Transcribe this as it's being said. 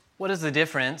What is the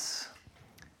difference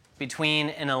between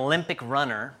an Olympic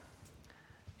runner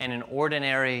and an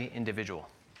ordinary individual?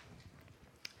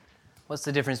 What's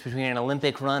the difference between an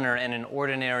Olympic runner and an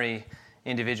ordinary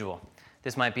individual?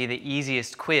 This might be the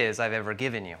easiest quiz I've ever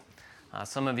given you.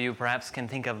 Some of you perhaps can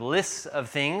think of lists of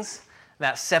things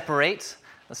that separate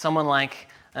someone like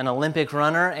an Olympic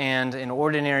runner and an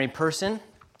ordinary person,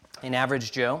 an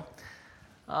average Joe.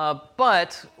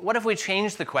 But what if we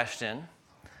change the question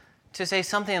to say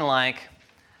something like,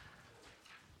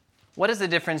 what is the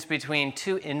difference between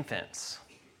two infants,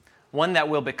 one that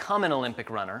will become an Olympic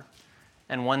runner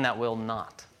and one that will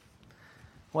not?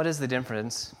 What is the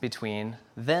difference between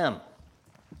them?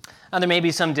 Now, there may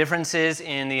be some differences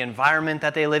in the environment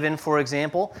that they live in, for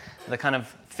example, the kind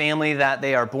of family that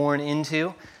they are born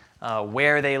into,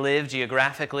 where they live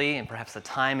geographically, and perhaps the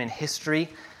time in history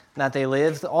that they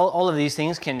live. All of these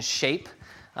things can shape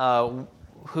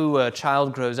who a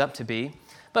child grows up to be.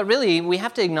 But really, we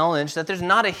have to acknowledge that there's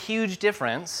not a huge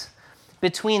difference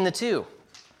between the two,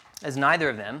 as neither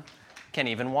of them can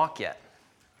even walk yet.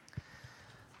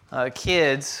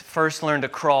 Kids first learn to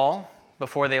crawl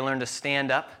before they learn to stand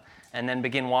up and then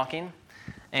begin walking.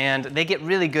 And they get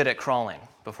really good at crawling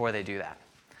before they do that.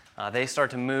 They start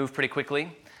to move pretty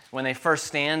quickly. When they first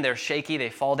stand, they're shaky,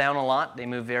 they fall down a lot, they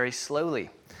move very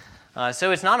slowly.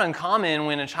 So it's not uncommon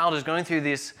when a child is going through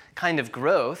this kind of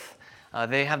growth,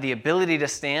 they have the ability to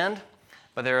stand,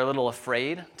 but they're a little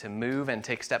afraid to move and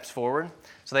take steps forward.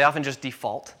 So they often just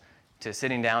default to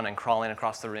sitting down and crawling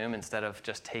across the room instead of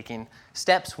just taking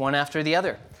steps one after the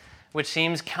other, which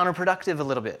seems counterproductive a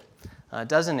little bit,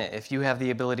 doesn't it? If you have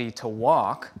the ability to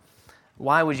walk,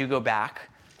 why would you go back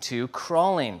to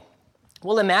crawling?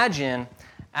 Well, imagine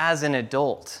as an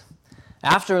adult,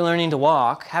 after learning to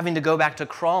walk, having to go back to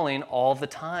crawling all the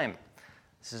time.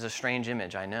 This is a strange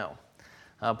image, I know.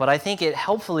 But I think it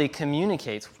helpfully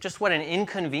communicates just what an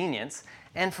inconvenience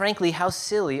and, frankly, how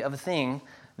silly of a thing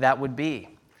that would be.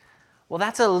 Well,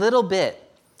 that's a little bit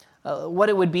what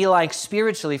it would be like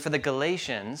spiritually for the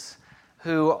Galatians,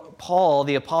 who Paul,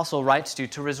 the apostle, writes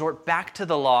to resort back to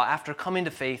the law after coming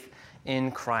to faith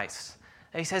in Christ.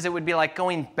 He says it would be like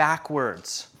going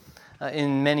backwards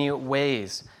in many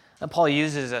ways. Paul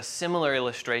uses a similar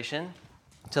illustration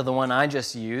to the one I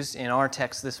just used in our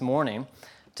text this morning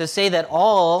to say that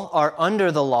all are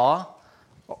under the law,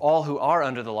 or all who are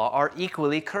under the law are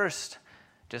equally cursed,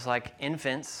 just like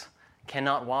infants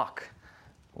cannot walk,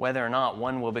 whether or not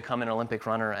one will become an Olympic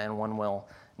runner and one will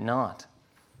not.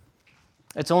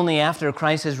 It's only after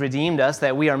Christ has redeemed us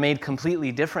that we are made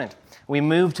completely different. We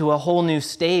move to a whole new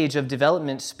stage of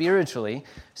development spiritually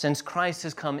since Christ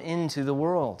has come into the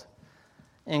world.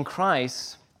 In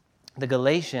Christ, the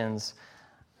Galatians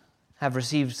have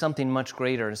received something much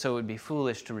greater, and so it would be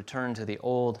foolish to return to the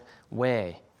old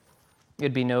way. It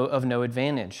would be of no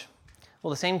advantage. Well,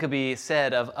 the same could be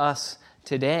said of us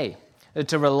today.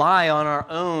 To rely on our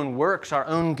own works, our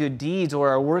own good deeds, or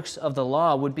our works of the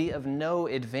law would be of no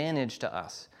advantage to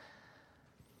us.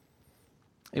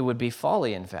 It would be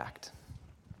folly, in fact.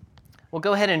 Well,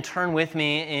 go ahead and turn with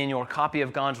me in your copy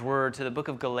of God's Word to the book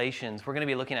of Galatians. We're going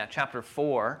to be looking at chapter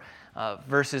 4,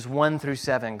 verses 1 through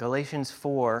 7. Galatians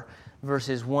 4,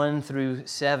 verses 1 through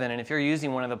 7. And if you're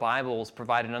using one of the Bibles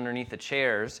provided underneath the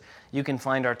chairs, you can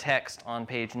find our text on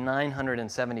page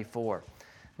 974.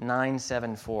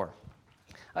 974.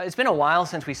 It's been a while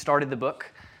since we started the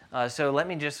book, so let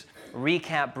me just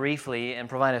recap briefly and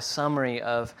provide a summary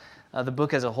of the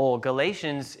book as a whole.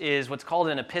 Galatians is what's called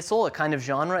an epistle, a kind of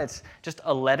genre. It's just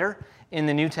a letter in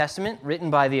the New Testament written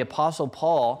by the Apostle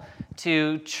Paul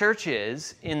to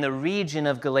churches in the region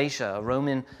of Galatia, a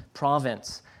Roman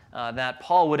province that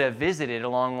Paul would have visited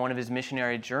along one of his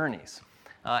missionary journeys.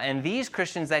 And these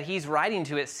Christians that he's writing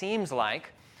to, it seems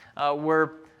like,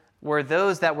 were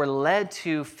those that were led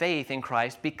to faith in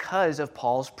Christ because of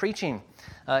Paul's preaching.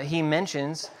 He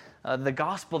mentions the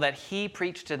gospel that he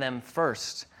preached to them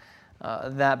first,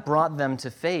 that brought them to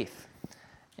faith.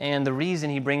 And the reason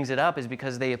he brings it up is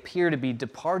because they appear to be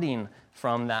departing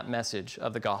from that message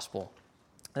of the gospel.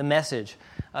 The message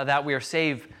that we are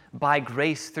saved by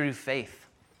grace through faith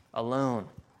alone.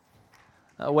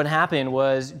 What happened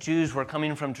was Jews were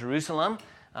coming from Jerusalem.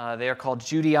 They are called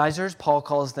Judaizers. Paul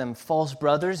calls them false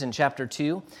brothers in chapter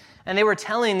 2. And they were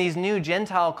telling these new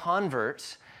Gentile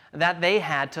converts that they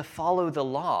had to follow the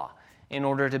law in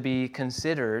order to be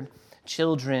considered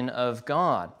children of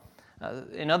God.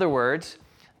 In other words,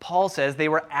 Paul says they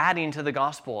were adding to the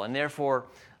gospel and therefore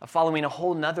following a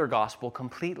whole nother gospel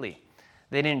completely.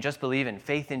 They didn't just believe in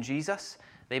faith in Jesus.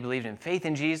 They believed in faith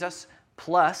in Jesus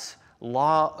plus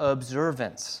law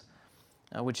observance,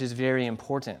 which is very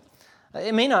important.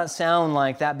 It may not sound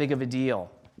like that big of a deal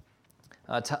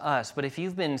to us, but if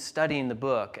you've been studying the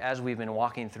book as we've been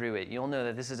walking through it, you'll know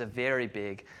that this is a very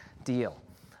big deal.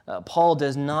 Paul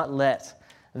does not let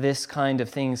this kind of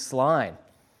thing slide.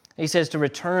 He says to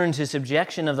return to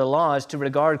subjection of the law is to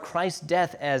regard Christ's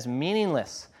death as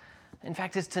meaningless. In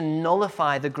fact, it's to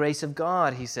nullify the grace of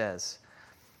God, he says.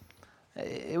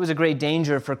 It was a great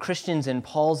danger for Christians in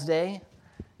Paul's day,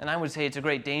 and I would say it's a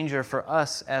great danger for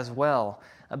us as well,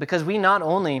 because we not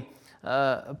only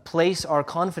place our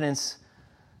confidence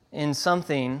in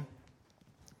something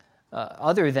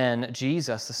other than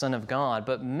Jesus, the Son of God,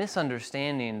 but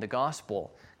misunderstanding the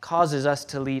gospel causes us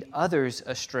to lead others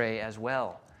astray as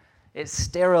well. It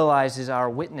sterilizes our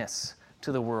witness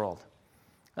to the world.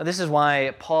 This is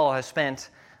why Paul has spent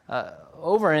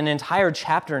over an entire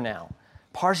chapter now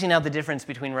parsing out the difference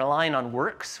between relying on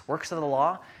works of the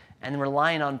law, and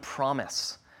relying on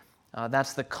promise.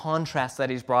 That's the contrast that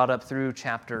he's brought up through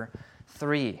chapter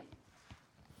 3.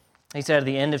 He said at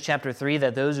the end of chapter 3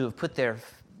 that those who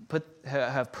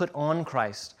have put on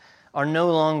Christ are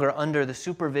no longer under the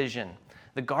supervision,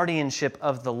 the guardianship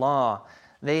of the law.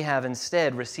 They have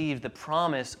instead received the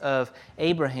promise of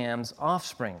Abraham's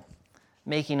offspring,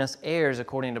 making us heirs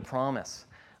according to promise.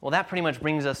 Well, that pretty much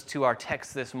brings us to our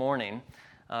text this morning.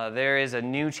 There is a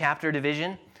new chapter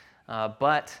division,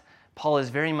 but Paul is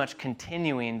very much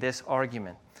continuing this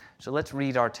argument. So let's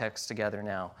read our text together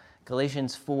now.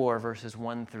 Galatians 4, verses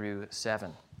 1 through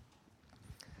 7.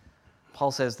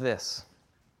 Paul says this,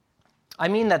 "I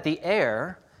mean that the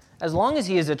heir, as long as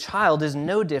he is a child, is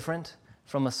no different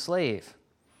from a slave,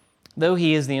 though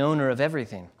he is the owner of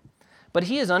everything. But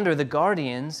he is under the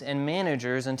guardians and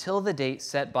managers until the date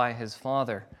set by his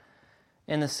father.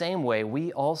 In the same way,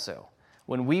 we also,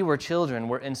 when we were children,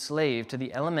 were enslaved to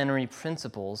the elementary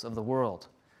principles of the world.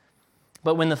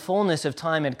 But when the fullness of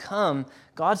time had come,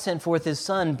 God sent forth his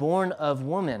Son, born of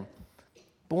woman,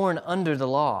 born under the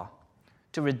law,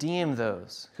 to redeem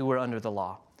those who were under the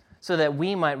law, so that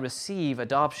we might receive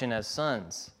adoption as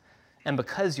sons. And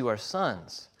because you are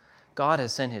sons, God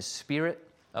has sent his Spirit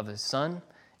of his Son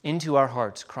into our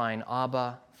hearts, crying,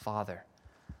 'Abba, Father.'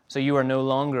 So you are no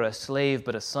longer a slave,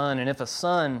 but a son, and if a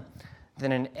son,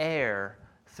 then an heir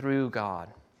through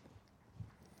God."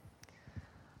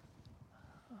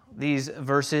 These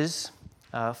verses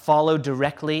follow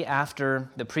directly after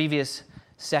the previous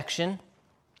section,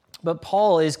 but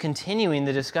Paul is continuing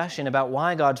the discussion about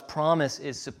why God's promise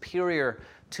is superior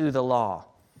to the law,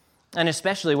 and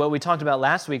especially what we talked about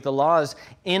last week, the law's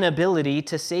inability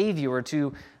to save you or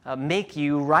to make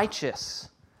you righteous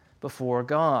before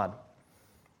God.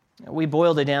 We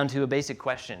boiled it down to a basic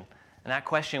question, and that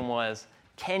question was,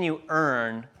 can you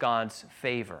earn God's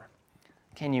favor?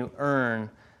 Can you earn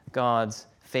God's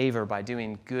favor by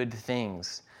doing good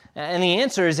things? And the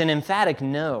answer is an emphatic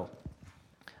no.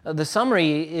 The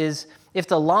summary is, if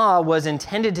the law was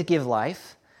intended to give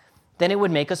life, then it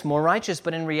would make us more righteous,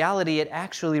 but in reality, it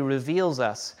actually reveals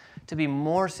us to be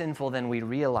more sinful than we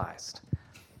realized.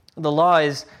 The law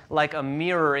is like a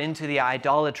mirror into the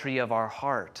idolatry of our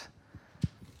heart.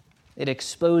 It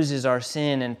exposes our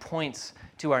sin and points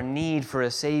to our need for a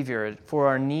Savior, for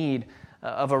our need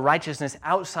of a righteousness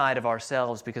outside of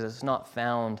ourselves because it's not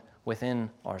found within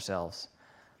ourselves.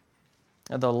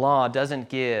 The law doesn't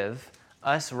give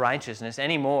us righteousness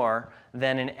any more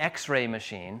than an X-ray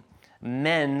machine,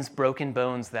 men's broken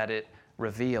bones that it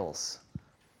reveals.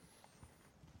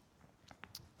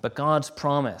 But God's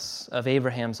promise of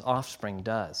Abraham's offspring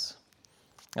does.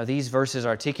 Now, these verses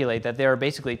articulate that there are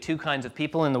basically two kinds of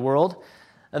people in the world.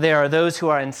 There are those who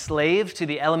are enslaved to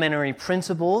the elementary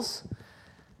principles,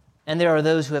 and there are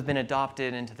those who have been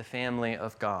adopted into the family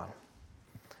of God.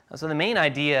 So the main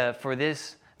idea for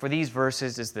these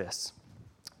verses is this.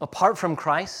 Apart from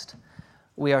Christ,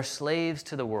 we are slaves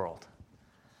to the world.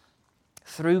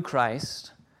 Through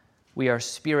Christ, we are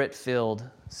Spirit-filled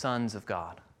sons of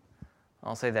God.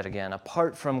 I'll say that again.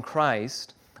 Apart from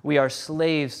Christ, we are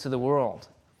slaves to the world.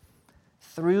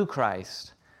 Through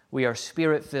Christ, we are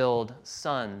Spirit-filled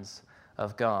sons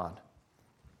of God.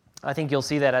 I think you'll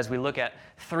see that as we look at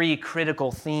three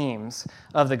critical themes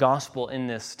of the gospel in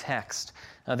this text.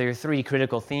 There are three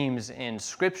critical themes in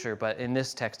Scripture, but in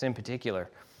this text in particular.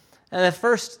 And the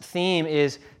first theme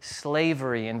is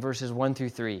slavery in verses 1 through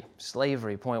 3.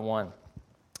 Slavery, point 1.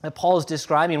 Paul is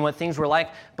describing what things were like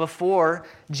before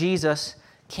Jesus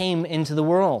came into the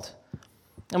world.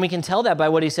 And we can tell that by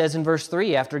what he says in verse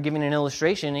 3 after giving an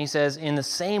illustration. He says, "In the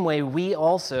same way we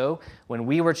also, when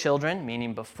we were children,"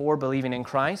 meaning before believing in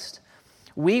Christ,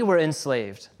 "we were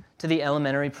enslaved to the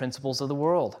elementary principles of the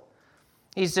world."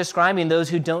 He's describing those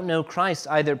who don't know Christ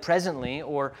either presently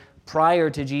or prior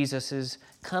to Jesus'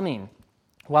 coming,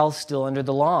 while still under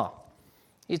the law.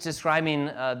 He's describing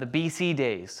the BC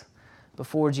days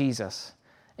before Jesus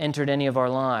entered any of our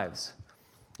lives.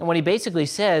 And what he basically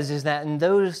says is that in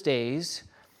those days,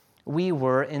 we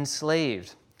were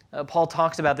enslaved. Paul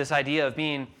talks about this idea of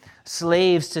being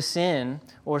slaves to sin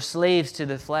or slaves to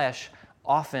the flesh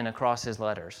often across his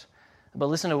letters. But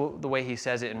listen to the way he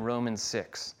says it in Romans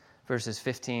 6, verses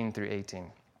 15 through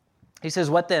 18. He says,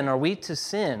 "What then? Are we to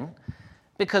sin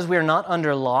because we are not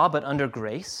under law but under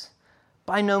grace?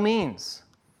 By no means.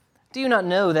 Do you not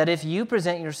know that if you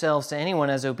present yourselves to anyone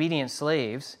as obedient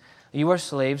slaves, you are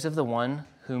slaves of the one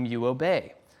whom you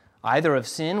obey, either of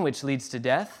sin which leads to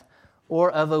death or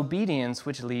of obedience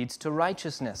which leads to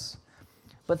righteousness?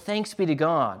 But thanks be to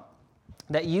God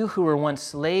that you who were once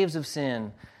slaves of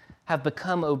sin have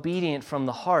become obedient from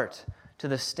the heart to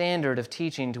the standard of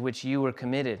teaching to which you were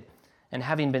committed, and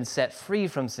having been set free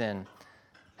from sin,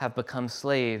 have become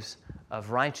slaves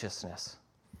of righteousness."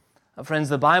 Friends,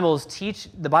 the Bible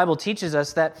teaches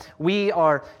us that we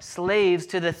are slaves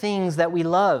to the things that we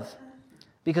love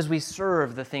because we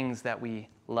serve the things that we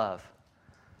love.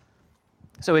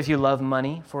 So if you love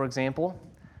money, for example,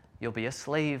 you'll be a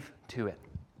slave to it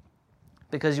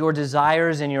because your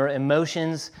desires and your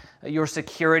emotions, your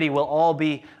security will all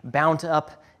be bound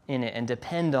up in it and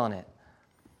depend on it.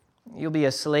 You'll be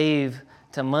a slave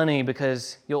to money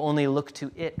because you'll only look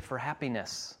to it for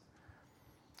happiness.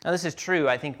 Now, this is true,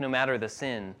 I think, no matter the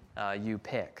sin you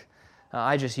pick.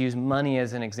 I just use money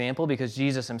as an example because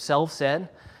Jesus himself said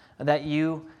that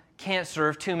you can't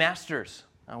serve two masters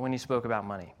when he spoke about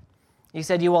money. He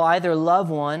said you will either love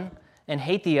one and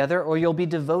hate the other, or you'll be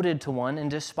devoted to one and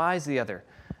despise the other.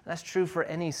 That's true for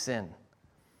any sin.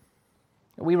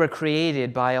 We were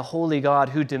created by a holy God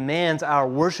who demands our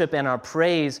worship and our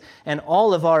praise and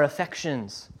all of our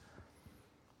affections.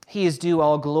 He is due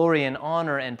all glory and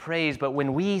honor and praise, but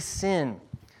when we sin,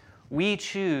 we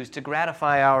choose to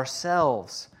gratify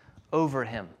ourselves over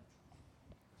him.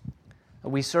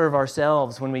 We serve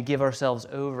ourselves when we give ourselves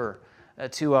over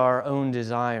to our own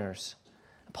desires.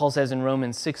 Paul says in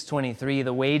Romans 6:23,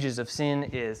 the wages of sin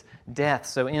is death.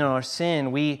 So in our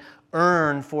sin, we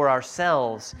earn for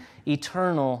ourselves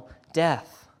eternal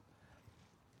death.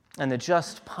 And the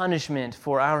just punishment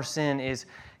for our sin is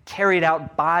carried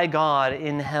out by God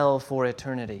in hell for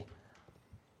eternity.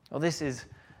 Well, this is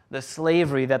the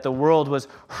slavery that the world was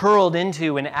hurled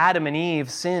into when Adam and Eve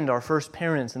sinned, our first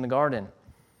parents in the garden.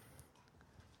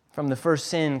 From the first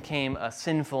sin came a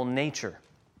sinful nature,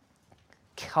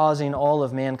 causing all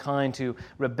of mankind to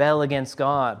rebel against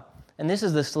God. And this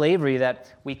is the slavery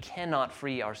that we cannot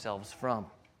free ourselves from.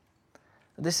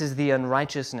 This is the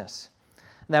unrighteousness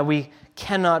that we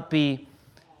cannot be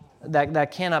that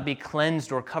cannot be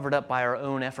cleansed or covered up by our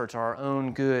own efforts or our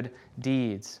own good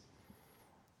deeds.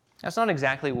 That's not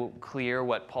exactly clear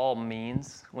what Paul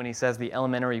means when he says the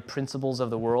elementary principles of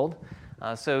the world.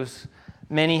 So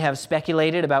many have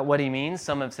speculated about what he means.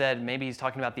 Some have said maybe he's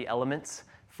talking about the elements,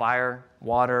 fire,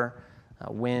 water,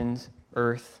 wind,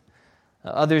 earth.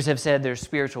 Others have said there's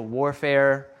spiritual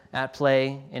warfare at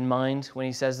play in mind when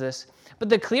he says this. But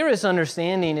the clearest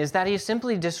understanding is that he's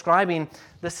simply describing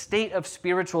the state of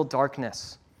spiritual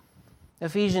darkness.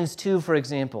 Ephesians 2, for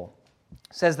example,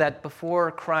 says that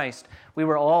before Christ, we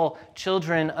were all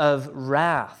children of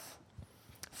wrath,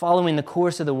 following the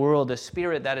course of the world, the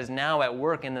spirit that is now at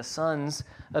work in the sons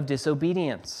of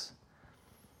disobedience.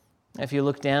 If you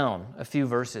look down a few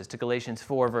verses to Galatians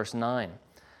 4, verse 9,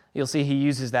 you'll see he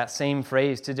uses that same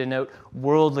phrase to denote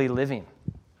worldly living.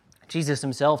 Jesus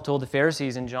himself told the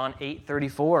Pharisees in John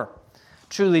 8:34,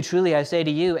 "Truly, truly, I say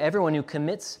to you, everyone who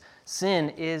commits sin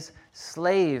is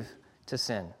slave to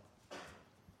sin."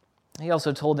 He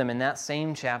also told them in that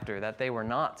same chapter that they were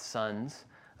not sons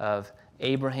of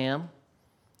Abraham,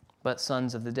 but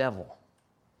sons of the devil,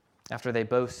 after they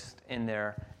boast in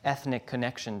their ethnic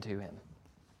connection to him.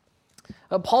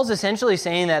 Paul's essentially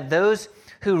saying that those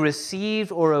who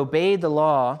received or obeyed the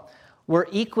law were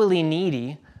equally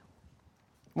needy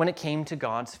when it came to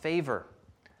God's favor.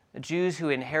 The Jews who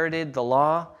inherited the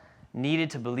law needed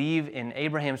to believe in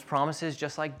Abraham's promises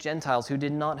just like Gentiles who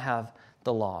did not have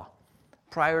the law.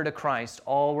 Prior to Christ,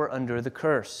 all were under the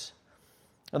curse.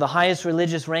 The highest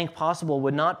religious rank possible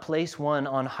would not place one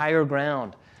on higher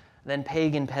ground than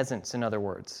pagan peasants, in other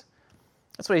words.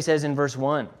 That's what he says in verse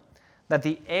 1, that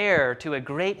the heir to a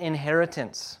great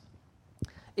inheritance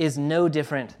is no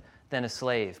different than a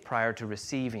slave prior to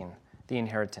receiving the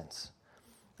inheritance.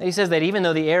 He says that even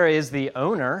though the heir is the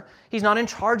owner, he's not in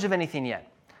charge of anything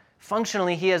yet.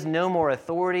 Functionally, he has no more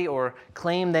authority or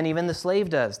claim than even the slave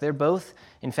does. They're both,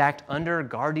 in fact, under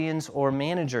guardians or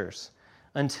managers.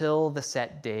 until the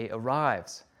set day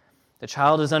arrives. The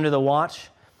child is under the watch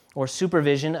or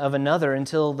supervision of another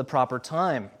until the proper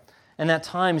time, and that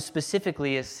time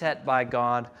specifically is set by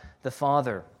God the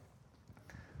Father.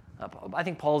 I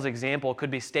think Paul's example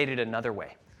could be stated another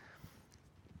way.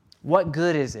 What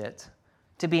good is it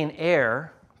to be an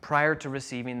heir prior to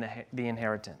receiving the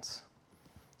inheritance?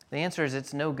 The answer is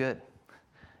it's no good.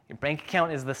 Your bank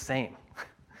account is the same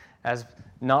as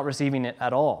not receiving it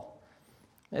at all.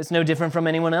 It's no different from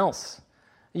anyone else.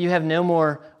 You have no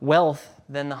more wealth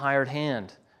than the hired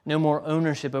hand, no more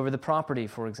ownership over the property,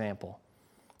 for example.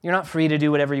 You're not free to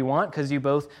do whatever you want because you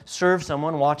both serve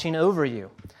someone watching over you.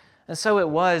 And so it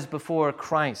was before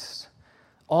Christ.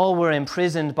 All were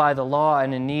imprisoned by the law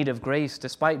and in need of grace.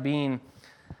 Despite being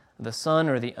the son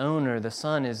or the owner, the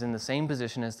son is in the same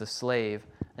position as the slave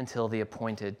until the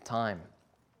appointed time.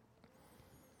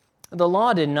 The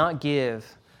law did not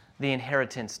give the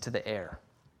inheritance to the heir.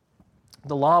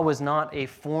 The law was not a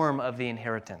form of the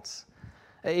inheritance.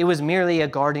 It was merely a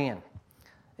guardian.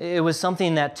 It was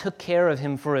something that took care of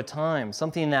him for a time,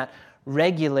 something that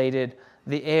regulated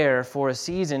the heir for a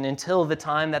season until the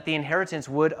time that the inheritance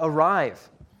would arrive.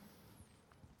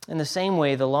 In the same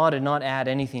way, the law did not add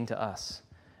anything to us.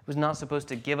 It was not supposed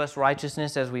to give us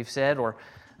righteousness, as we've said, or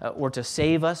to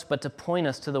save us, but to point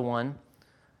us to the one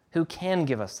who can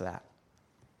give us that.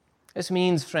 This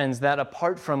means, friends, that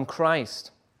apart from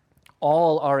Christ,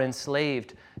 all are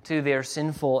enslaved to their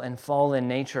sinful and fallen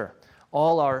nature.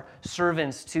 All are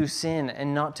servants to sin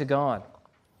and not to God.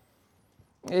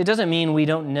 It doesn't mean we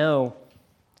don't know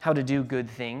how to do good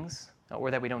things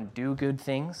or that we don't do good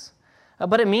things,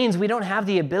 but it means we don't have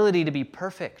the ability to be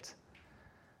perfect.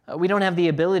 We don't have the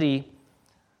ability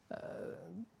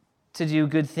to do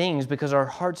good things because our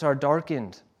hearts are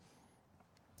darkened.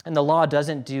 And the law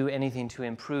doesn't do anything to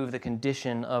improve the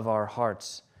condition of our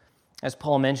hearts. As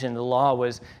Paul mentioned, the law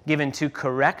was given to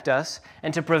correct us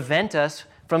and to prevent us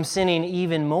from sinning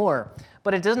even more.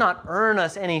 But it does not earn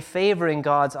us any favor in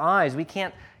God's eyes. We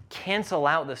can't cancel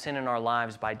out the sin in our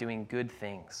lives by doing good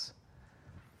things.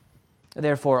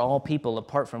 Therefore, all people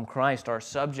apart from Christ are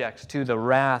subject to the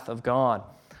wrath of God,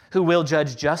 who will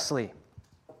judge justly,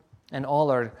 and all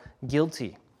are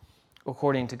guilty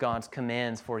according to God's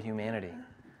commands for humanity.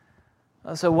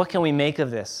 So what can we make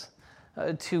of this?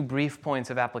 Two brief points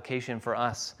of application for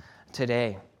us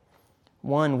today.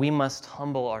 One, we must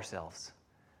humble ourselves.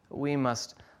 We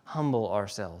must humble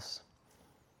ourselves.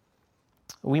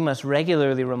 We must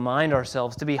regularly remind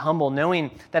ourselves to be humble,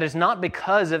 knowing that it's not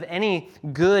because of any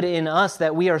good in us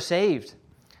that we are saved.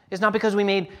 It's not because we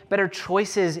made better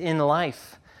choices in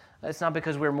life. It's not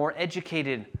because we're more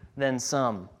educated than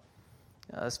some,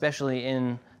 especially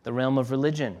in the realm of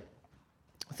religion.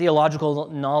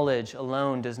 Theological knowledge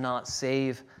alone does not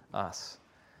save us.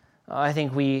 I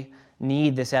think we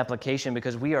need this application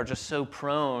because we are just so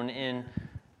prone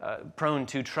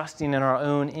to trusting in our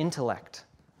own intellect.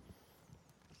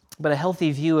 But a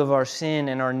healthy view of our sin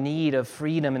and our need of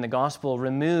freedom in the gospel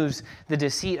removes the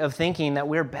deceit of thinking that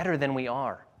we're better than we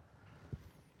are.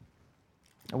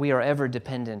 We are ever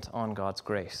dependent on God's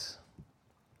grace.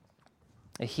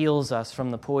 It heals us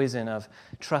from the poison of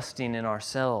trusting in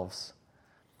ourselves.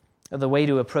 The way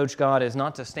to approach God is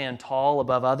not to stand tall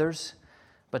above others,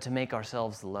 but to make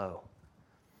ourselves low.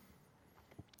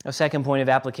 A second point of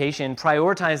application,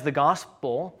 prioritize the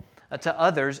gospel to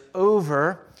others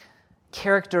over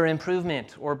character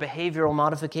improvement or behavioral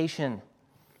modification.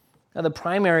 Now, the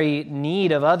primary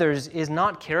need of others is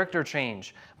not character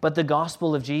change, but the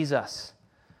gospel of Jesus.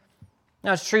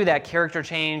 Now, it's true that character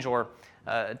change or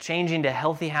changing to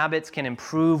healthy habits can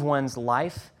improve one's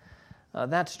life.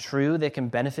 That's true. They can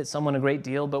benefit someone a great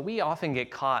deal, but we often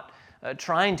get caught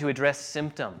trying to address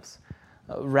symptoms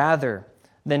rather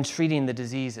than treating the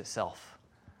disease itself.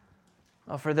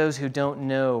 For those who don't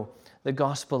know the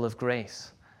gospel of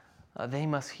grace, they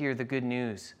must hear the good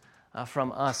news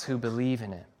from us who believe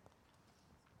in it.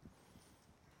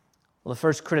 Well, the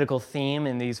first critical theme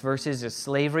in these verses is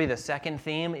slavery. The second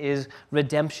theme is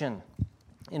redemption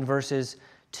in verses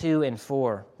 2 and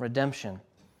 4, redemption.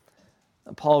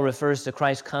 Paul refers to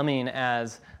Christ's coming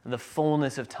as the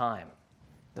fullness of time.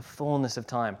 The fullness of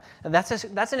time. And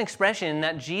that's an expression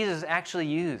that Jesus actually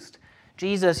used.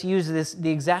 Jesus used the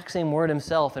exact same word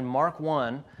himself in Mark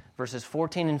 1, verses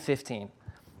 14 and 15.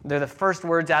 They're the first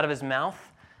words out of his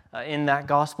mouth in that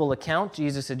gospel account.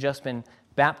 Jesus had just been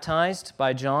baptized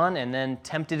by John and then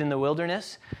tempted in the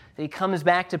wilderness. He comes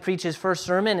back to preach his first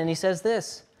sermon and he says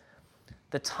this,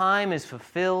 "The time is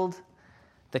fulfilled.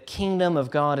 The kingdom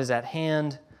of God is at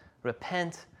hand.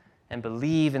 Repent and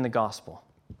believe in the gospel."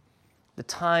 The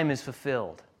time is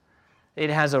fulfilled. It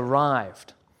has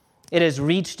arrived. It has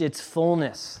reached its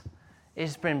fullness. It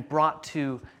has been brought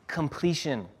to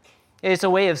completion. It's a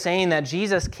way of saying that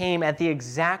Jesus came at the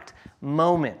exact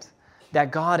moment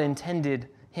that God intended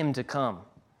him to come.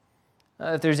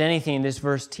 If there's anything this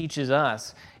verse teaches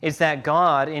us, it's that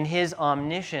God, in his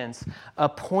omniscience,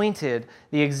 appointed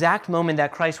the exact moment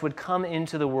that Christ would come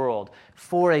into the world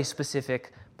for a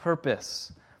specific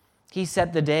purpose. He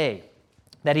set the day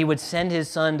that he would send his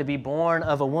Son to be born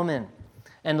of a woman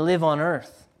and live on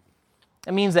earth.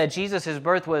 It means that Jesus'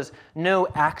 birth was no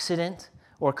accident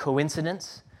or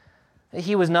coincidence.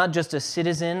 He was not just a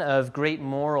citizen of great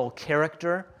moral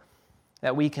character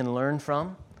that we can learn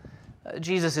from.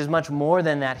 Jesus is much more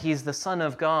than that. He's the Son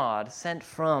of God, sent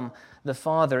from the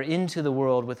Father into the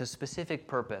world with a specific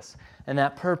purpose, and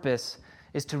that purpose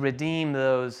is to redeem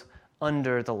those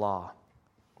under the law.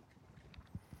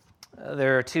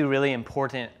 There are two really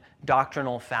important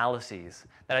doctrinal fallacies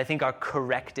that I think are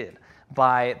corrected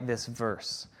by this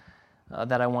verse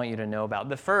that I want you to know about.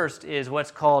 The first is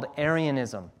what's called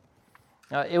Arianism.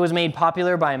 It was made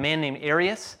popular by a man named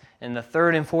Arius in the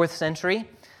 3rd and 4th century.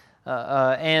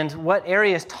 And what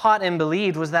Arius taught and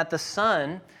believed was that the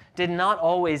Son did not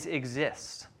always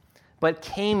exist, but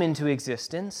came into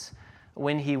existence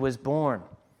when he was born.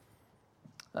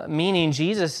 Meaning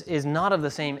Jesus is not of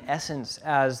the same essence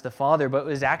as the Father, but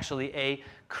was actually a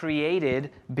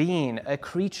created being, a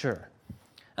creature.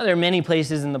 Now, there are many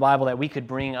places in the Bible that we could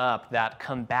bring up that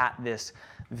combat this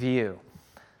view.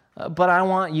 But I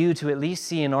want you to at least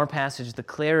see in our passage the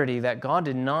clarity that God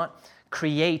did not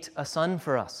create a Son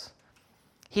for us.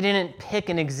 He didn't pick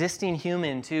an existing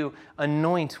human to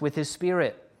anoint with his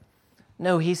Spirit.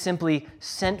 No, he simply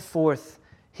sent forth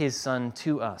his Son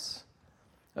to us.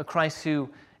 A Christ who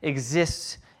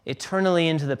exists eternally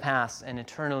into the past and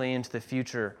eternally into the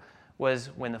future was,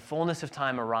 when the fullness of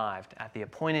time arrived, at the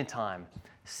appointed time,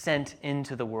 sent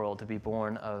into the world to be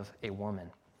born of a woman.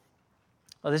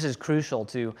 Well, this is crucial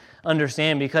to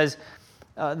understand because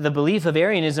the belief of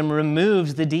Arianism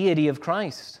removes the deity of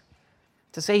Christ.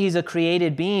 To say he's a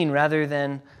created being rather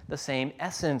than the same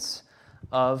essence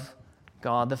of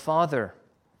God the Father.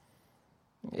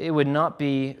 It would not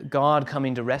be God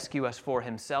coming to rescue us for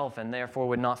himself and therefore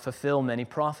would not fulfill many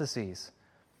prophecies.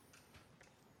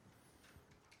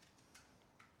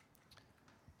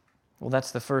 Well,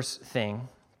 that's the first thing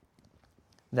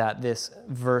that this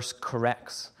verse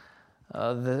corrects.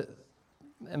 And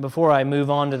before I move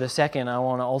on to the second, I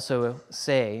want to also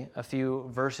say a few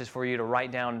verses for you to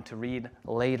write down to read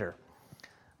later.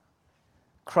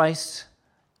 Christ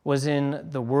was in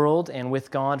the world and with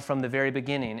God from the very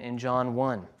beginning in John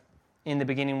 1. In the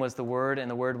beginning was the Word, and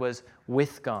the Word was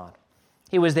with God.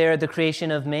 He was there at the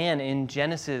creation of man in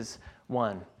Genesis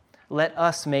 1. Let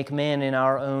us make man in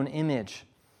our own image.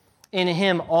 In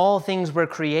him all things were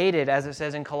created, as it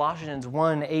says in Colossians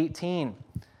 1:18.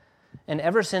 And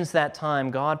ever since that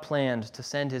time, God planned to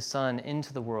send his Son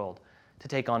into the world to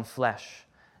take on flesh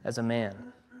as a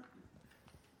man.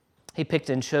 He picked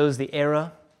and chose the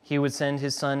era he would send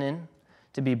his Son in,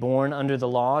 to be born under the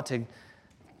law, to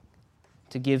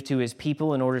give to his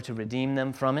people in order to redeem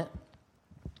them from it.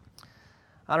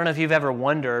 I don't know if you've ever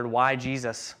wondered why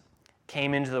Jesus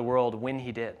came into the world when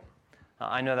he did.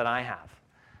 I know that I have.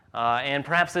 And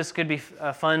perhaps this could be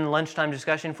a fun lunchtime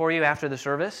discussion for you after the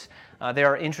service. There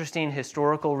are interesting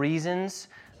historical reasons,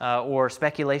 or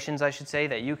speculations, I should say,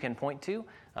 that you can point to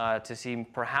see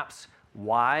perhaps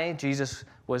why Jesus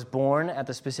was born at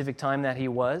the specific time that he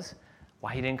was,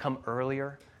 why he didn't come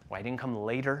earlier, why he didn't come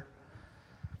later.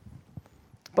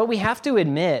 But we have to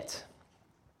admit,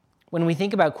 when we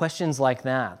think about questions like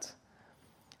that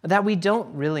we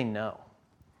don't really know.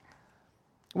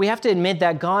 We have to admit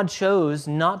that God chose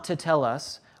not to tell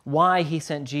us why he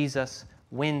sent Jesus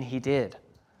when he did.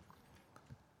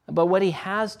 But what he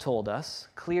has told us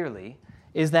clearly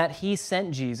is that he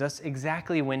sent Jesus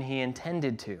exactly when he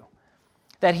intended to.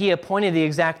 That he appointed the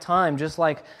exact time, just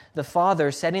like the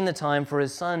Father setting the time for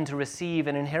his Son to receive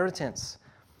an inheritance.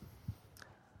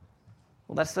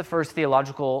 Well, that's the first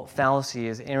theological fallacy,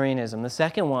 is Arianism. The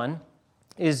second one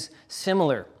is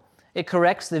similar. It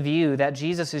corrects the view that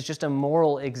Jesus is just a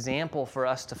moral example for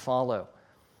us to follow.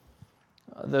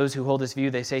 Those who hold this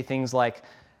view, they say things like,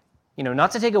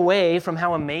 not to take away from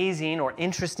how amazing or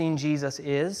interesting Jesus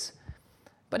is,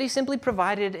 but he simply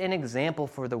provided an example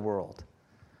for the world,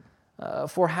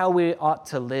 for how we ought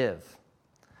to live.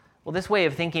 Well, this way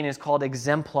of thinking is called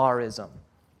exemplarism.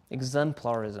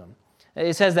 Exemplarism.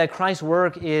 It says that Christ's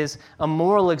work is a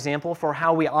moral example for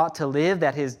how we ought to live,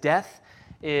 that his death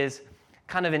is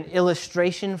kind of an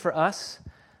illustration for us,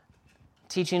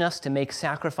 teaching us to make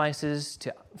sacrifices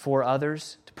for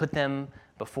others, to put them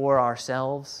before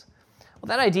ourselves. Well,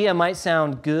 that idea might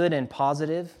sound good and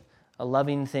positive, a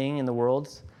loving thing in the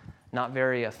world, not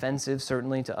very offensive,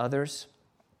 certainly, to others.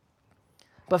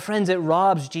 But friends, it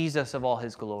robs Jesus of all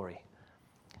his glory.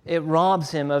 It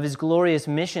robs him of his glorious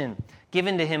mission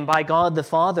given to him by God the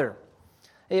Father.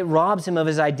 It robs him of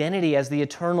his identity as the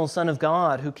eternal Son of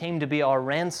God who came to be our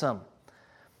ransom.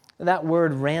 That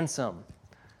word ransom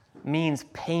means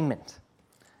payment.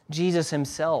 Jesus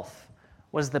himself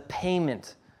was the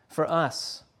payment for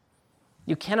us.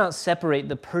 You cannot separate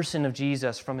the person of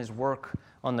Jesus from his work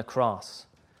on the cross.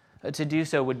 To do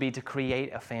so would be to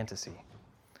create a fantasy.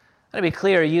 To be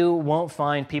clear, you won't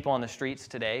find people on the streets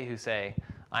today who say,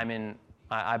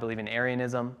 I believe in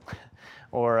Arianism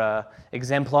or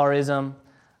exemplarism.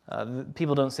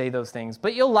 People don't say those things.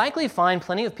 But you'll likely find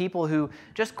plenty of people who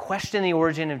just question the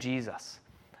origin of Jesus.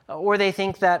 Or they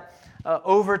think that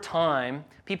over time,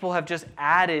 people have just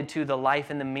added to the life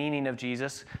and the meaning of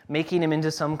Jesus, making him into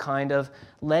some kind of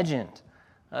legend.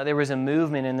 There was a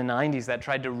movement in the 90s that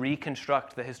tried to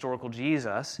reconstruct the historical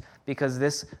Jesus because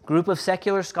this group of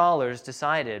secular scholars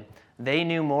decided they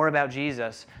knew more about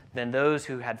Jesus than those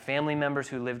who had family members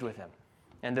who lived with him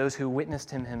and those who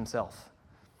witnessed him himself.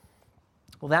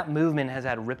 Well, that movement has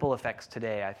had ripple effects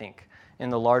today, I think, in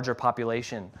the larger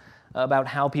population about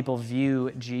how people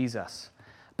view Jesus.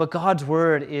 But God's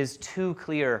word is too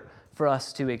clear for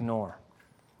us to ignore.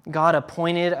 God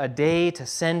appointed a day to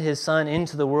send his Son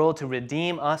into the world to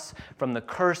redeem us from the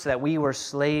curse that we were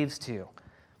slaves to.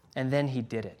 And then he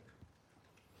did it.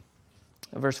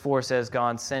 Verse 4 says,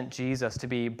 God sent Jesus to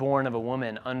be born of a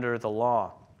woman under the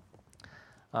law,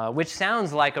 which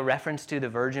sounds like a reference to the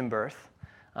virgin birth,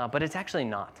 but it's actually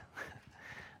not.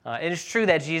 It is true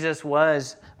that Jesus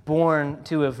was born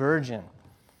to a virgin.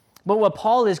 But what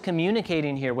Paul is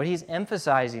communicating here, what he's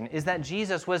emphasizing, is that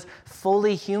Jesus was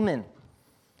fully human.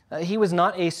 He was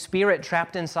not a spirit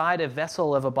trapped inside a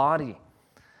vessel of a body.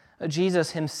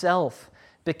 Jesus himself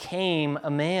became a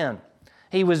man.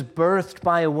 He was birthed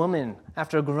by a woman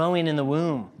after growing in the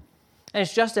womb. And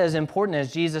it's just as important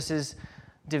as Jesus'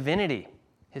 divinity,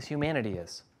 his humanity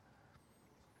is.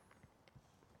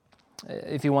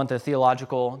 If you want the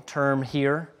theological term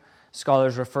here,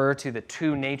 scholars refer to the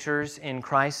two natures in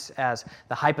Christ as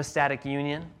the hypostatic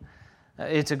union.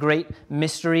 It's a great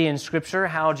mystery in Scripture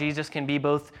how Jesus can be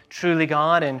both truly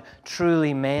God and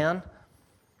truly man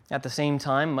at the same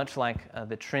time, much like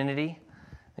the Trinity.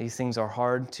 These things are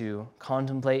hard to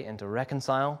contemplate and to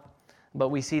reconcile, but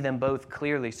we see them both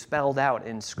clearly spelled out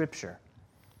in Scripture.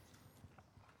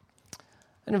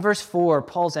 And in verse 4,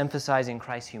 Paul's emphasizing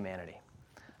Christ's humanity.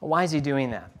 Why is he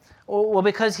doing that? Well,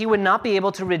 because he would not be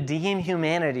able to redeem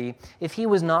humanity if he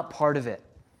was not part of it.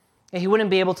 He wouldn't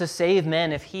be able to save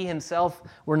men if he himself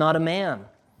were not a man.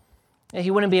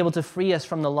 He wouldn't be able to free us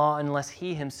from the law unless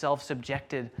he himself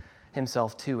subjected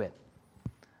himself to it.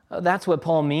 That's what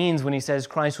Paul means when he says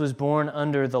Christ was born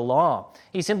under the law.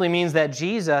 He simply means that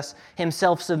Jesus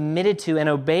himself submitted to and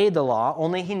obeyed the law,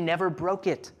 only he never broke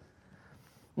it.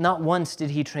 Not once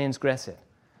did he transgress it.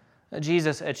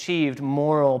 Jesus achieved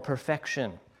moral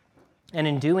perfection. And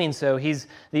in doing so, he's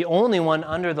the only one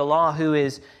under the law who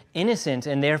is innocent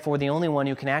and therefore the only one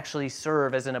who can actually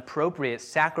serve as an appropriate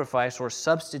sacrifice or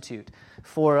substitute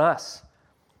for us.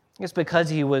 It's because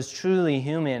he was truly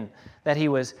human that he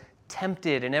was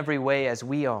tempted in every way as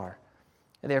we are,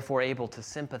 therefore able to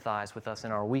sympathize with us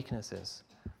in our weaknesses,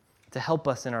 to help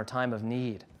us in our time of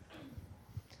need.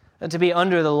 And to be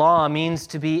under the law means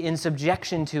to be in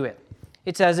subjection to it.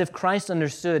 It's as if Christ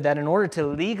understood that in order to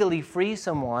legally free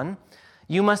someone,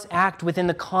 you must act within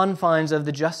the confines of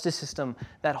the justice system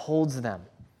that holds them.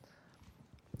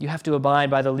 You have to abide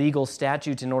by the legal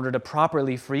statutes in order to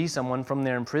properly free someone from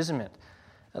their imprisonment.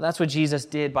 That's what Jesus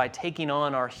did by taking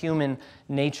on our human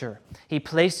nature. He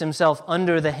placed himself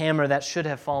under the hammer that should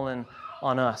have fallen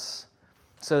on us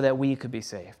so that we could be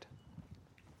saved.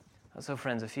 So,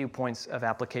 friends, a few points of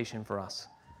application for us.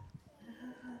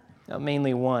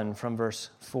 Mainly one from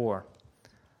verse 4.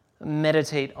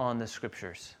 Meditate on the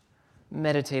Scriptures.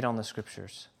 Meditate on the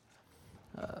Scriptures.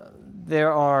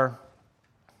 There are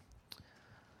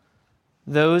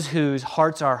those whose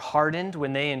hearts are hardened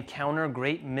when they encounter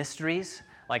great mysteries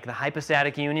like the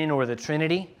hypostatic union or the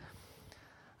Trinity.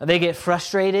 They get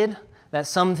frustrated that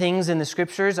some things in the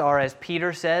Scriptures are, as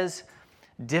Peter says,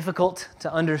 difficult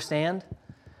to understand.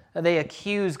 They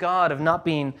accuse God of not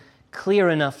being clear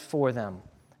enough for them,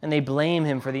 and they blame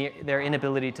him for their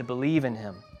inability to believe in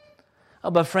him.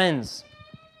 But friends,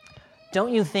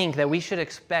 don't you think that we should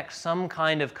expect some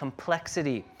kind of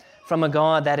complexity from a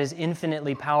God that is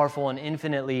infinitely powerful and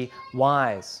infinitely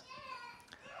wise?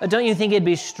 Don't you think it'd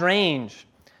be strange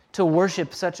to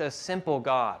worship such a simple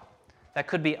God that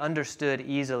could be understood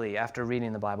easily after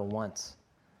reading the Bible once.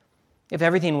 If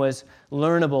everything was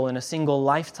learnable in a single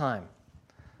lifetime.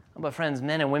 But friends,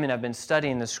 men and women have been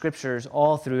studying the Scriptures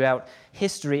all throughout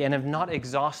history and have not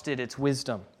exhausted its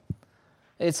wisdom.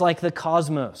 It's like the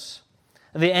cosmos,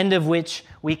 the end of which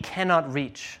we cannot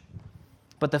reach.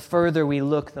 But the further we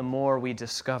look, the more we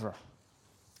discover.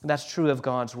 That's true of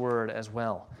God's Word as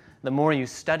well. The more you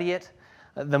study it,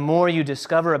 the more you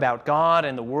discover about God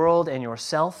and the world and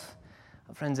yourself.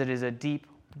 Friends, it is a deep,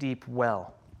 deep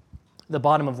well, the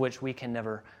bottom of which we can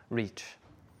never reach.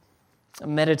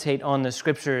 Meditate on the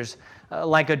Scriptures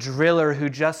like a driller who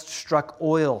just struck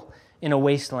oil in a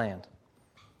wasteland.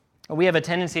 We have a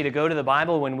tendency to go to the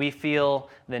Bible when we feel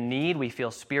the need, we feel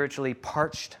spiritually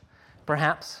parched,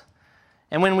 perhaps.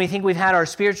 And when we think we've had our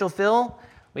spiritual fill,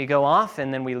 we go off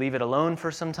and then we leave it alone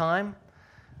for some time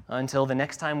until the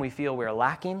next time we feel we're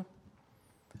lacking.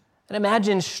 And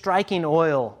imagine striking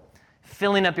oil,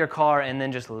 filling up your car, and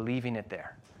then just leaving it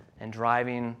there and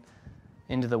driving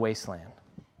into the wasteland.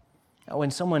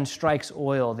 When someone strikes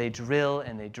oil, they drill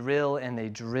and they drill and they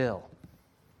drill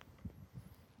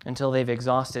until they've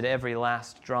exhausted every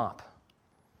last drop.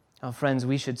 Now, friends,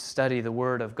 we should study the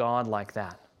Word of God like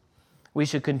that. We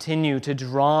should continue to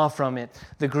draw from it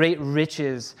the great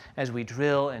riches as we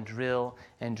drill and drill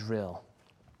and drill.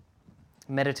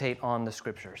 Meditate on the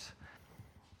Scriptures.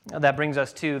 Now, that brings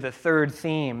us to the third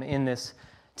theme in this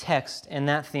text, and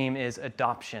that theme is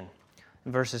adoption.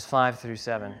 Verses 5 through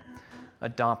 7.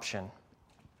 Adoption.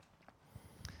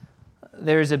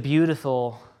 There's a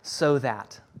beautiful "so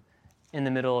that" in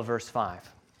the middle of verse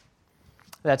 5.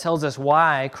 That tells us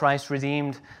why Christ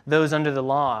redeemed those under the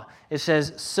law. It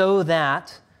says, so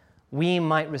that we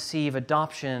might receive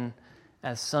adoption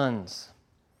as sons.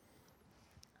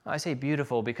 I say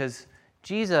beautiful because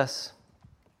Jesus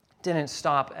didn't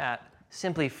stop at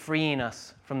simply freeing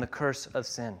us from the curse of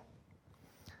sin.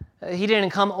 He didn't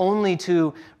come only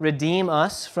to redeem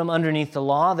us from underneath the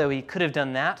law, though he could have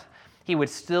done that. He would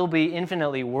still be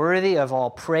infinitely worthy of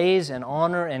all praise and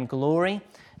honor and glory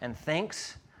and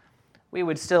thanks. We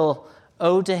would still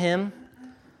owe to him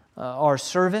our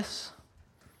service,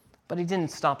 but he didn't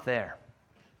stop there.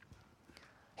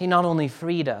 He not only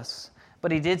freed us,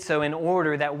 but he did so in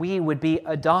order that we would be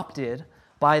adopted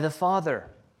by the Father.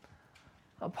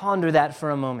 Ponder that for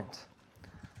a moment.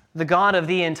 The God of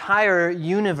the entire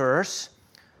universe,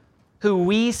 who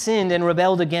we sinned and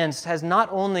rebelled against, has not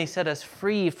only set us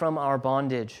free from our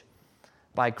bondage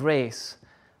by grace,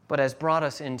 but has brought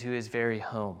us into his very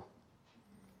home.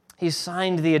 He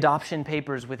signed the adoption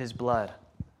papers with his blood.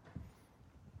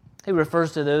 He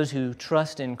refers to those who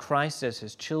trust in Christ as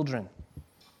his children.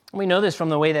 We know this from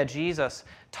the way that Jesus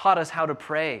taught us how to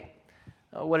pray.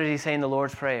 What did he say in the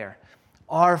Lord's Prayer?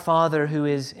 Our Father who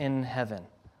is in heaven.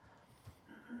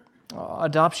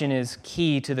 Adoption is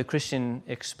key to the Christian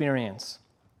experience.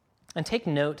 And take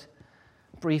note,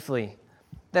 briefly,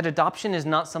 that adoption is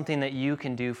not something that you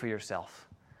can do for yourself,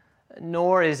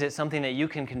 nor is it something that you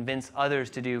can convince others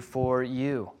to do for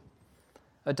you.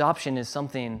 Adoption is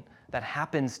something that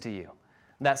happens to you,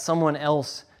 that someone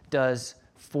else does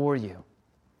for you,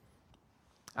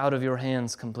 out of your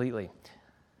hands completely.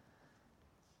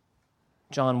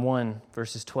 John 1,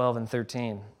 verses 12 and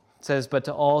 13. It says, but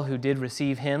to all who did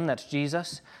receive him, that's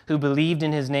Jesus, who believed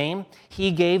in his name, he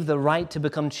gave the right to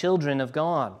become children of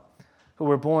God, who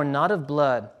were born not of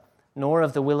blood, nor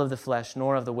of the will of the flesh,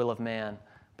 nor of the will of man,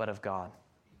 but of God.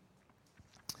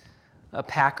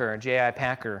 J.I.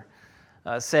 Packer,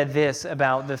 said this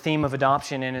about the theme of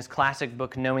adoption in his classic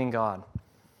book, Knowing God.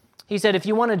 He said, if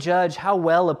you want to judge how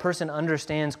well a person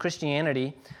understands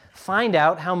Christianity, find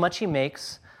out how much he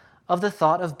makes of the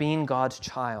thought of being God's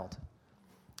child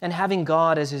and having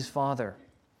God as his Father.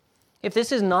 If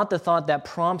this is not the thought that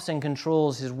prompts and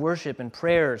controls his worship and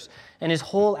prayers and his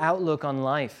whole outlook on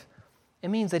life, it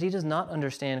means that he does not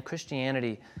understand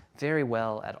Christianity very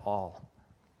well at all.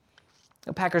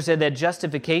 Packer said that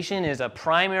justification is a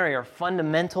primary or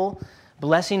fundamental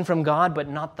blessing from God, but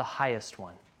not the highest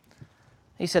one.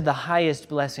 He said the highest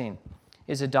blessing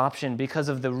is adoption because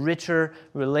of the richer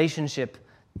relationship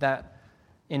that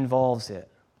involves it.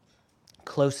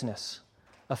 Closeness,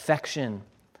 affection,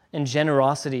 and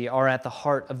generosity are at the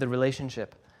heart of the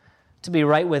relationship. To be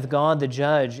right with God, the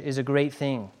judge, is a great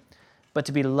thing, but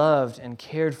to be loved and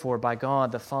cared for by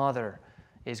God, the Father,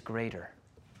 is greater.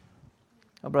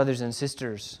 Oh, brothers and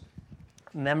sisters,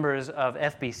 members of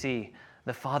FBC,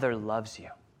 the Father loves you.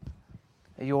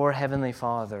 Your Heavenly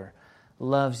Father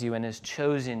loves you and has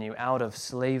chosen you out of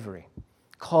slavery,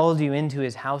 called you into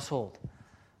his household,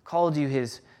 called you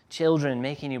his children,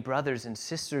 making you brothers and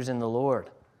sisters in the Lord.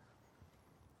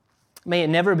 May it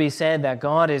never be said that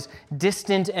God is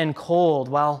distant and cold,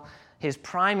 while his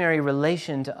primary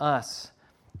relation to us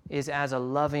is as a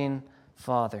loving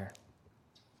Father.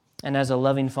 And as a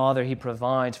loving Father, he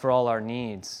provides for all our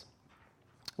needs.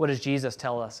 What does Jesus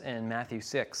tell us in Matthew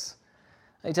 6?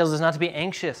 He tells us not to be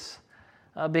anxious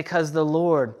because the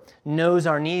Lord knows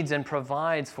our needs and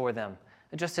provides for them,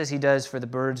 just as he does for the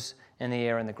birds in the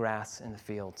air and the grass in the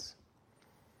fields.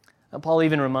 Paul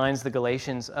even reminds the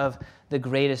Galatians of the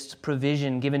greatest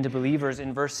provision given to believers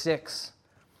in verse 6,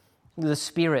 the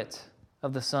Spirit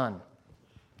of the Son.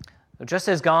 Just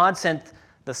as God sent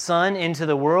the Son into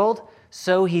the world,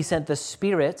 so he sent the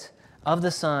Spirit of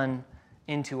the Son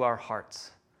into our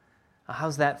hearts.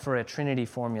 How's that for a Trinity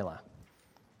formula?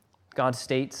 Paul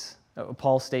states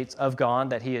of God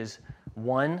that he is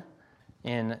one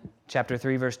in chapter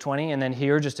 3, verse 20, and then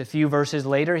here, just a few verses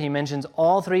later, he mentions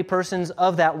all three persons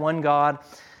of that one God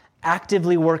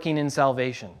actively working in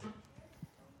salvation.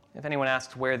 If anyone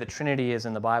asks where the Trinity is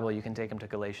in the Bible, you can take them to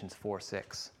Galatians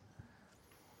 4:6.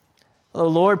 The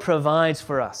Lord provides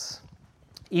for us.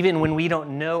 Even when we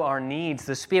don't know our needs,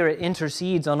 the Spirit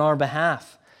intercedes on our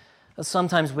behalf,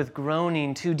 sometimes with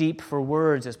groaning too deep for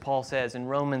words, as Paul says in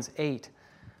Romans 8.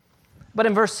 But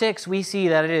in verse 6, we see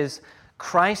that it is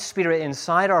Christ's Spirit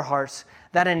inside our hearts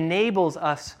that enables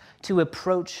us to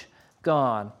approach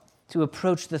God, to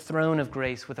approach the throne of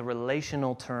grace with a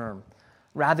relational term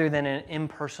rather than an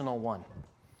impersonal one.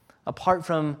 Apart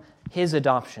from his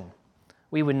adoption,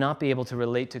 we would not be able to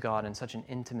relate to God in such an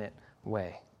intimate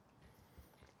way.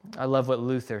 I love what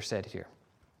Luther said here.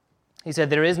 He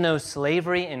said, "There is no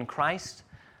slavery in Christ,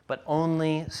 but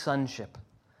only sonship."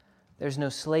 There's no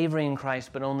slavery in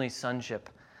Christ, but only sonship.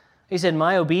 He said,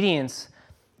 "My obedience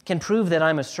can prove that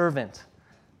I'm a servant,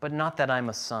 but not that I'm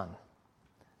a son.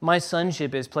 My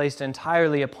sonship is placed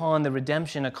entirely upon the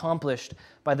redemption accomplished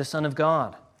by the Son of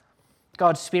God.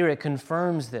 God's Spirit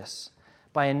confirms this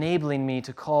by enabling me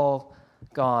to call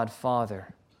God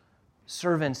Father.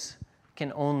 Servants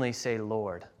can only say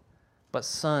Lord, but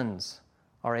sons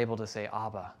are able to say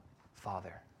Abba,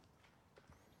 Father."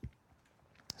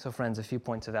 So friends, a few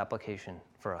points of application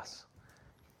for us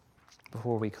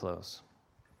before we close.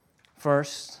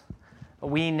 First,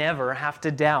 we never have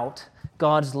to doubt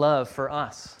God's love for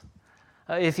us.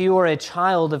 If you are a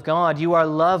child of God, you are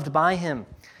loved by him.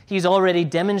 He's already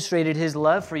demonstrated his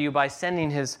love for you by sending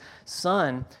his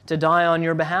Son to die on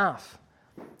your behalf.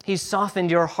 He's softened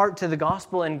your heart to the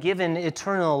gospel and given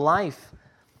eternal life.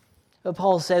 But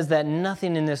Paul says that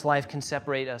nothing in this life can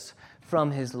separate us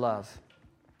from his love.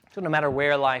 So no matter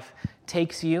where life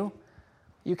takes you,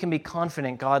 you can be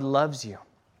confident God loves you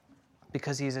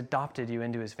because he's adopted you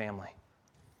into his family.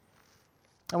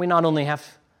 And we not only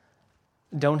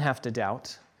don't have to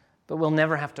doubt, but we'll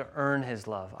never have to earn his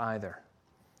love either.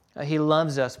 He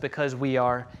loves us because we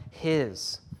are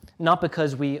his, not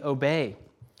because we obey.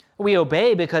 We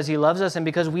obey because he loves us and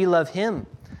because we love him.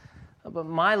 But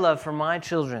my love for my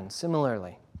children,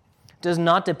 similarly, does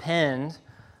not depend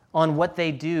on what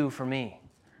they do for me.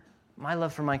 My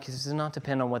love for my kids does not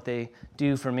depend on what they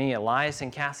do for me. Elias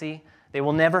and Cassie, they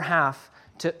will never have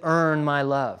to earn my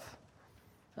love.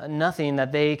 Nothing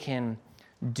that they can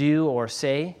do or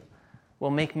say will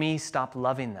make me stop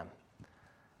loving them.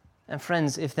 And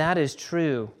friends, if that is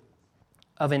true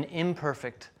of an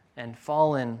imperfect and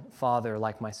fallen father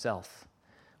like myself,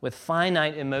 with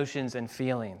finite emotions and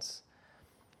feelings,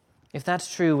 if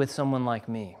that's true with someone like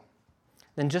me,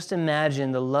 then just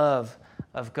imagine the love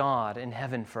of God in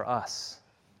heaven for us.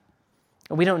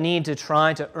 We don't need to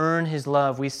try to earn his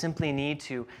love. We simply need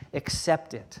to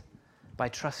accept it by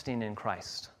trusting in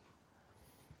Christ.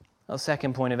 A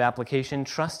second point of application,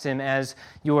 trust him as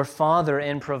your father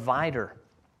and provider.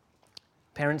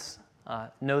 Parents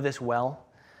know this well.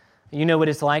 You know what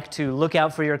it's like to look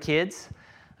out for your kids,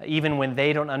 even when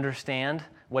they don't understand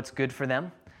what's good for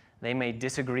them. They may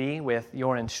disagree with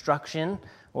your instruction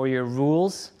or your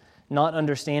rules, not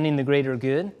understanding the greater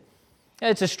good.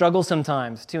 It's a struggle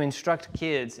sometimes to instruct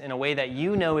kids in a way that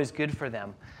you know is good for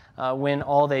them when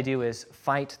all they do is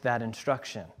fight that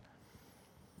instruction.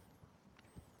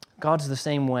 God's the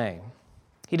same way.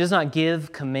 He does not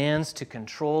give commands to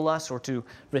control us or to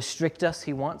restrict us.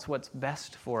 He wants what's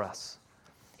best for us.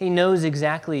 He knows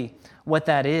exactly what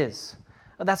that is.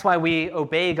 That's why we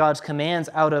obey God's commands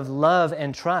out of love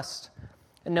and trust,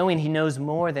 knowing he knows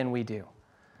more than we do.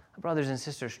 Brothers and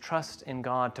sisters, trust in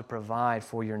God to provide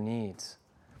for your needs.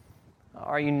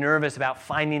 Are you nervous about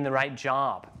finding the right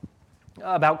job?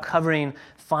 About covering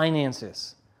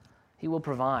finances? He will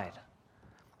provide.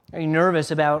 Are you nervous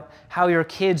about how your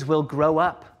kids will grow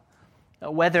up?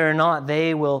 Whether or not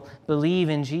they will believe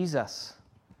in Jesus?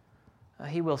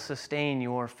 He will sustain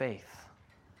your faith.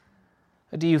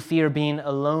 Do you fear being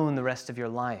alone the rest of your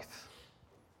life?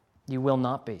 You will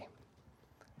not be.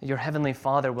 Your heavenly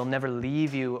Father will never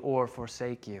leave you or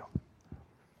forsake you.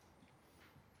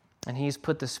 And He's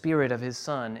put the Spirit of His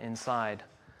Son inside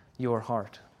your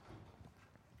heart.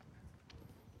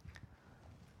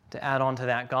 To add on to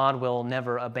that, God will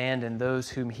never abandon those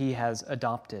whom He has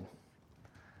adopted.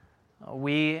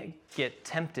 We get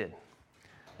tempted,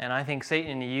 and I think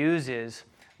Satan uses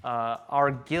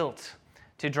our guilt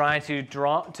to try to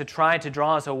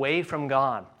draw us away from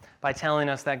God by telling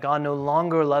us that God no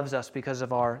longer loves us because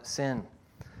of our sin.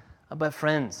 But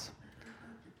friends,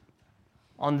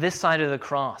 on this side of the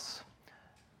cross,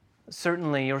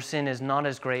 certainly your sin is not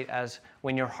as great as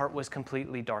when your heart was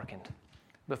completely darkened,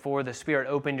 before the Spirit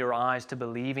opened your eyes to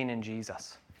believing in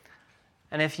Jesus.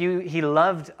 And if He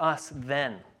loved us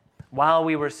then, while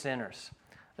we were sinners,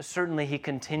 certainly He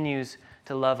continues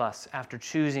to love us after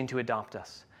choosing to adopt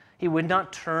us. He would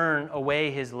not turn away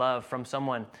His love from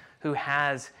someone who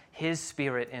has His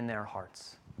Spirit in their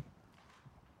hearts.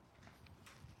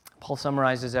 Paul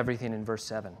summarizes everything in verse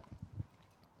 7.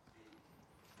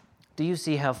 Do you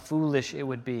see how foolish it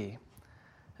would be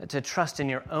to trust in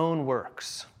your own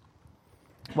works,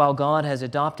 while God has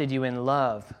adopted you in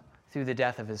love through the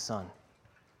death of His Son?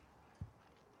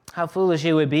 How foolish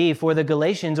it would be for the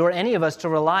Galatians or any of us to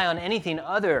rely on anything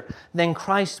other than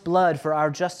Christ's blood for our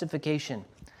justification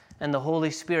and the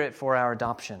Holy Spirit for our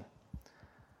adoption.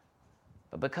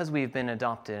 But because we've been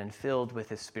adopted and filled with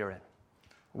His Spirit,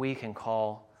 we can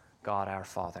call God our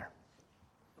Father.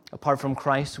 Apart from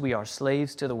Christ, we are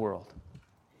slaves to the world.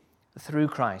 Through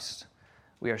Christ,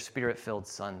 we are Spirit-filled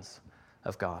sons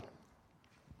of God.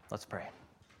 Let's pray.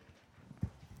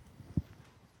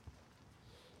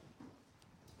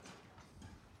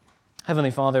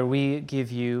 Heavenly Father, we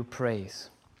give You praise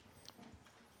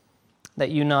that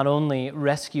You not only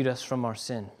rescued us from our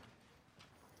sin,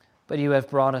 but You have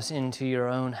brought us into Your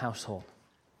own household.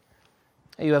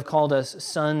 You have called us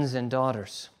sons and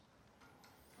daughters.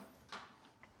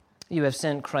 You have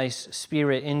sent Christ's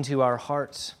Spirit into our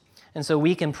hearts, and so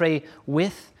we can pray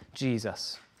with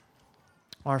Jesus,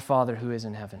 our Father who is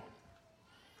in heaven.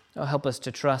 Oh, help us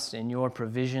to trust in Your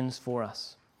provisions for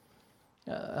us.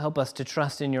 Help us to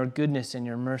trust in Your goodness and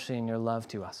Your mercy and Your love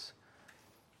to us.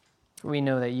 We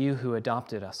know that You who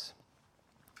adopted us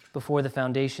before the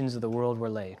foundations of the world were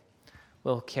laid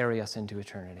will carry us into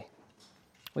eternity.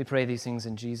 We pray these things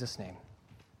in Jesus' name.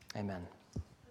 Amen.